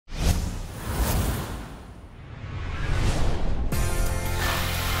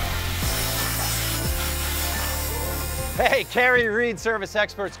Hey, Carrie Reed, Service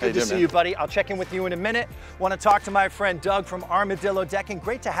Experts. Good to see you, buddy. I'll check in with you in a minute. Want to talk to my friend Doug from Armadillo Decking.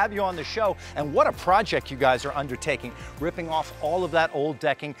 Great to have you on the show. And what a project you guys are undertaking, ripping off all of that old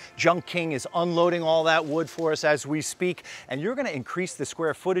decking. Junk King is unloading all that wood for us as we speak. And you're going to increase the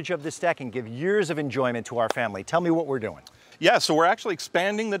square footage of this deck and give years of enjoyment to our family. Tell me what we're doing. Yeah, so we're actually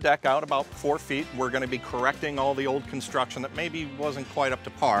expanding the deck out about 4 feet. We're going to be correcting all the old construction that maybe wasn't quite up to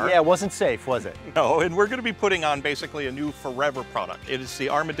par. Yeah, it wasn't safe, was it? No, and we're going to be putting on basically a new forever product. It is the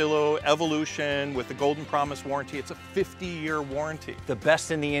Armadillo Evolution with the Golden Promise warranty. It's a 50-year warranty. The best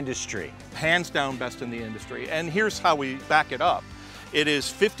in the industry. Hands down best in the industry. And here's how we back it up. It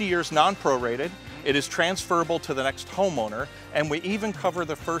is 50 years non-prorated. It is transferable to the next homeowner, and we even cover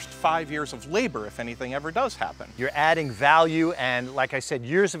the first 5 years of labor if anything ever does happen. You're adding value and, like I said,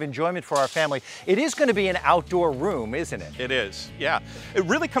 years of enjoyment for our family. It is going to be an outdoor room, isn't it? It is, yeah. It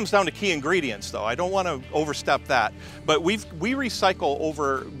really comes down to key ingredients, though. I don't want to overstep that, but we recycle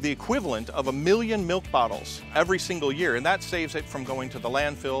over the equivalent of 1 million milk bottles every single year, and that saves it from going to the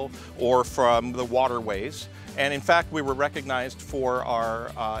landfill or from the waterways. And in fact, we were recognized for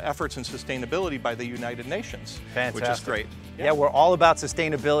our efforts in sustainability by the United Nations, Fantastic. Which is great. Yeah, we're all about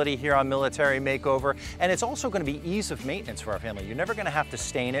sustainability here on Military Makeover, and it's also going to be ease of maintenance for our family. You're never going to have to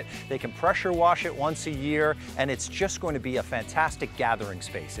stain it. They can pressure wash it once a year, and it's just going to be a fantastic gathering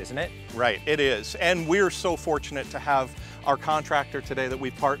space, isn't it? Right, it is. And we're so fortunate to have our contractor today that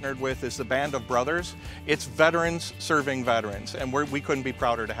we've partnered with is the Band of Brothers. It's veterans serving veterans, and we couldn't be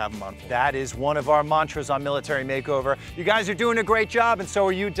prouder to have them on board. That is one of our mantras on Military Makeover. You guys are doing a great job, and so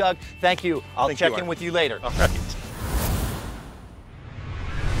are you, Doug. Thank you. I'll check in with you later. All right.